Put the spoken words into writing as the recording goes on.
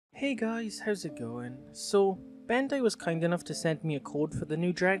Hey guys, how's it going? So, Bandai was kind enough to send me a code for the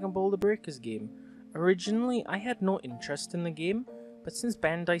new Dragon Ball The Breakers game. Originally, I had no interest in the game, but since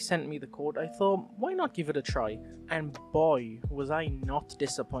Bandai sent me the code, I thought, why not give it a try? And boy, was I not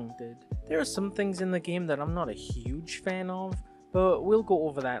disappointed. There are some things in the game that I'm not a huge fan of, but we'll go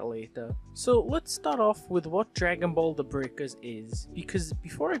over that later. So let's start off with what Dragon Ball The Breakers is, because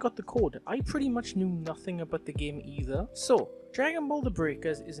before I got the code, I pretty much knew nothing about the game either. So, Dragon Ball The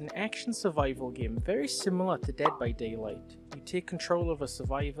Breakers is an action survival game very similar to Dead by Daylight. You take control of a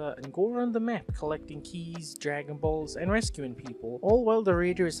survivor and go around the map collecting keys, Dragon Balls, and rescuing people, all while the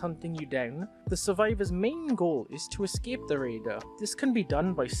raider is hunting you down. The survivor's main goal is to escape the raider. This can be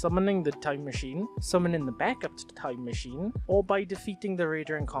done by summoning the time machine, summoning the backup to the time machine, or by defeating the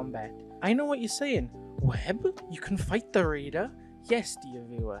raider in combat. I know what you're saying. Web? You can fight the raider? Yes, dear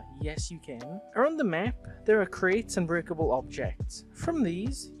viewer, yes you can. Around the map, there are crates and breakable objects. From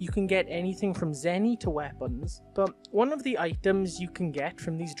these, you can get anything from zenny to weapons, but one of the items you can get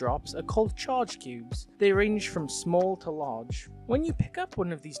from these drops are called charge cubes. They range from small to large. When you pick up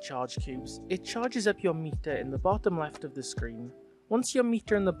one of these charge cubes, it charges up your meter in the bottom left of the screen. Once your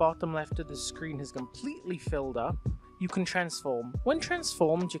meter in the bottom left of the screen has completely filled up, you can transform. When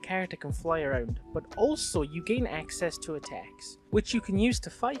transformed, your character can fly around, but also you gain access to attacks, which you can use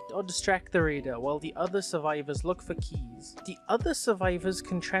to fight or distract the raider while the other survivors look for keys. The other survivors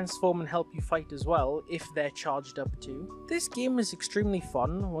can transform and help you fight as well, if they're charged up too. This game is extremely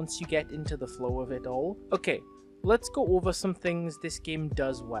fun once you get into the flow of it all. Okay, let's go over some things this game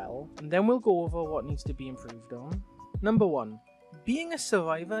does well, and then we'll go over what needs to be improved on. Number 1. Being a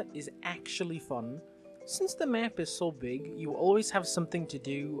survivor is actually fun. Since the map is so big, you always have something to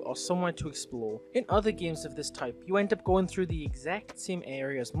do or somewhere to explore. In other games of this type, you end up going through the exact same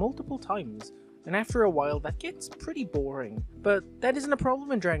areas multiple times, and after a while that gets pretty boring. But that isn't a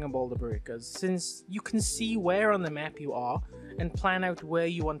problem in Dragon Ball The Breakers, since you can see where on the map you are and plan out where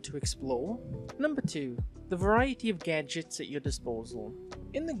you want to explore. Number 2. The variety of gadgets at your disposal.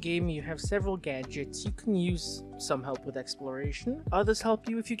 In the game you have several gadgets you can use. Some help with exploration, others help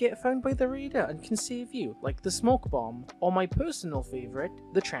you if you get found by the raider and can save you, like the smoke bomb, or my personal favourite,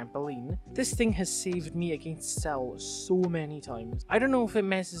 the trampoline. This thing has saved me against Cell so many times. I don't know if it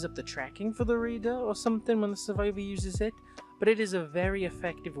messes up the tracking for the raider or something when the survivor uses it, but it is a very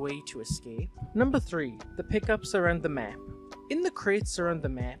effective way to escape. Number 3. The pickups around the map. In the crates around the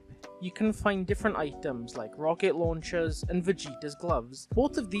map, you can find different items like rocket launchers and Vegeta's gloves.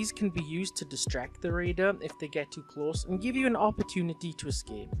 Both of these can be used to distract the raider if they get too close and give you an opportunity to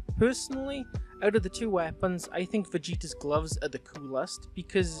escape. Personally, out of the two weapons, I think Vegeta's gloves are the coolest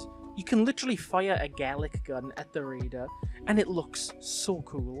because you can literally fire a Gallic gun at the raider and it looks so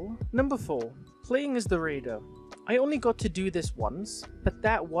cool. Number 4. Playing as the raider. I only got to do this once, but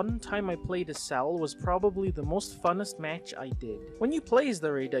that one time I played as Cell was probably the most funnest match I did. When you play as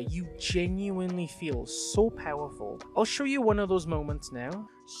the raider, you genuinely feel so powerful. I'll show you one of those moments now.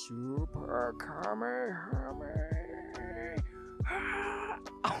 Super Kamehameha.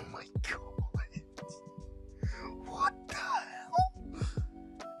 Oh my god. What the hell?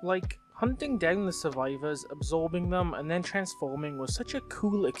 Like, hunting down the survivors, absorbing them, and then transforming was such a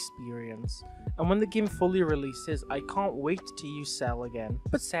cool experience. And when the game fully releases, I can't wait to use Cell again.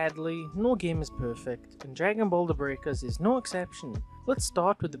 But sadly, no game is perfect, and Dragon Ball The Breakers is no exception. Let's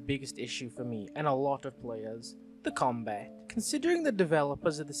start with the biggest issue for me, and a lot of players. The combat. Considering the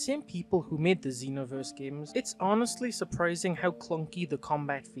developers are the same people who made the Xenoverse games, it's honestly surprising how clunky the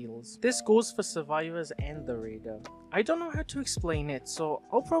combat feels. This goes for survivors and the raider. I don't know how to explain it, so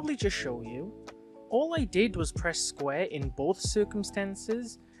I'll probably just show you. All I did was press square in both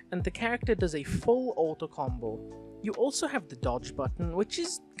circumstances, and the character does a full auto combo. You also have the dodge button, which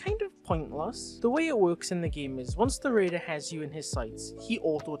is kind of pointless. The way it works in the game is once the raider has you in his sights, he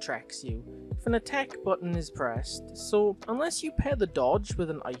auto tracks you if an attack button is pressed, so unless you pair the dodge with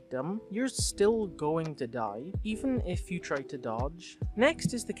an item, you're still going to die, even if you try to dodge.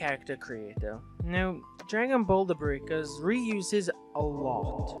 Next is the character creator. Now, Dragon Ball The Breakers reuses a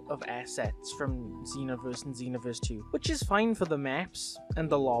lot of assets from Xenoverse and Xenoverse 2, which is fine for the maps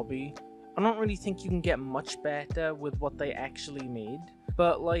and the lobby. I don't really think you can get much better with what they actually made,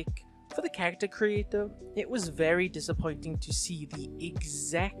 but like, for the character creator, it was very disappointing to see the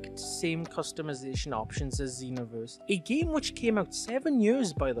exact same customization options as Xenoverse, a game which came out 7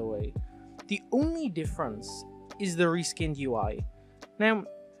 years by the way. The only difference is the reskinned UI. Now,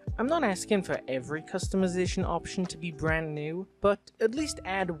 I'm not asking for every customization option to be brand new, but at least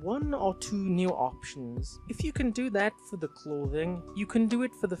add 1 or 2 new options. If you can do that for the clothing, you can do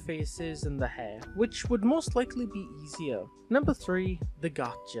it for the faces and the hair, which would most likely be easier. Number 3, the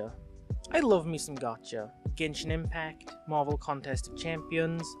gacha. I love me some gacha. Genshin Impact, Marvel Contest of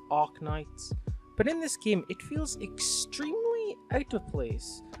Champions, Arknights. But in this game, it feels extremely out of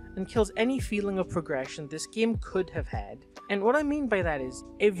place and kills any feeling of progression this game could have had. And what I mean by that is,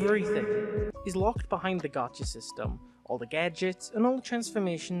 everything is locked behind the gacha system. All the gadgets and all the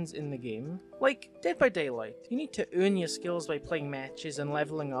transformations in the game. Like Dead by Daylight, you need to earn your skills by playing matches and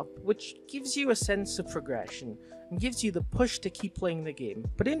leveling up, which gives you a sense of progression and gives you the push to keep playing the game.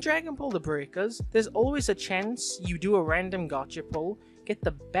 But in Dragon Ball The Breakers, there's always a chance you do a random gacha pull, get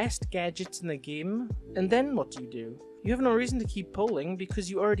the best gadgets in the game, and then what do? You have no reason to keep pulling because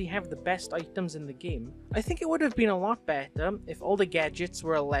you already have the best items in the game. I think it would have been a lot better if all the gadgets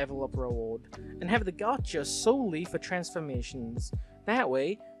were a level up reward, and have the gacha solely for transformations. That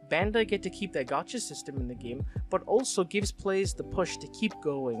way, Bandai get to keep their gacha system in the game, but also gives players the push to keep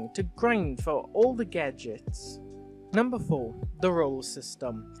going, to grind for all the gadgets. Number 4, the role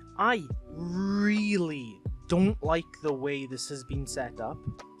system. I really don't like the way this has been set up.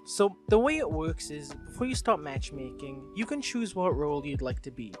 So the way it works is, before you start matchmaking, you can choose what role you'd like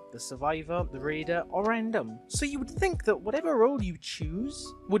to be, the survivor, the raider, or random. So you would think that whatever role you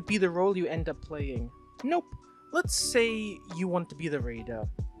choose would be the role you end up playing. Nope. Let's say you want to be the raider.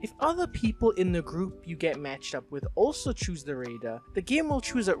 If other people in the group you get matched up with also choose the raider, the game will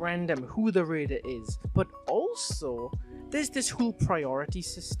choose at random who the raider is. But also, there's this whole priority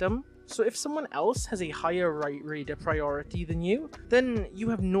system. So if someone else has a higher raider priority than you, then you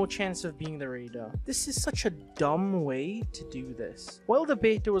have no chance of being the raider. This is such a dumb way to do this. While the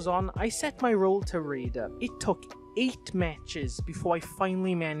beta was on, I set my role to raider. It took 8 matches before I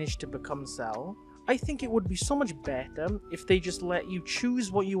finally managed to become Cell. I think it would be so much better if they just let you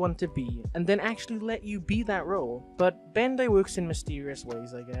choose what you want to be, and then actually let you be that role. But Bandai works in mysterious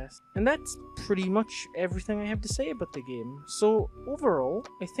ways, I guess. And that's pretty much everything I have to say about the game. So overall,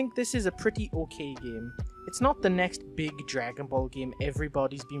 I think this is a pretty okay game. It's not the next big Dragon Ball game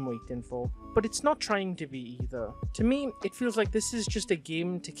everybody's been waiting for, but it's not trying to be either. To me, it feels like this is just a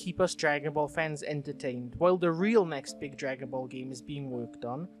game to keep us Dragon Ball fans entertained, while the real next big Dragon Ball game is being worked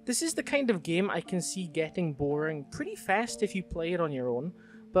on. This is the kind of game I can see getting boring pretty fast if you play it on your own,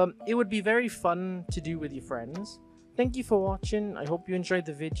 but it would be very fun to do with your friends. Thank you for watching, I hope you enjoyed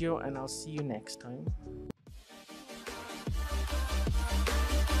the video, and I'll see you next time.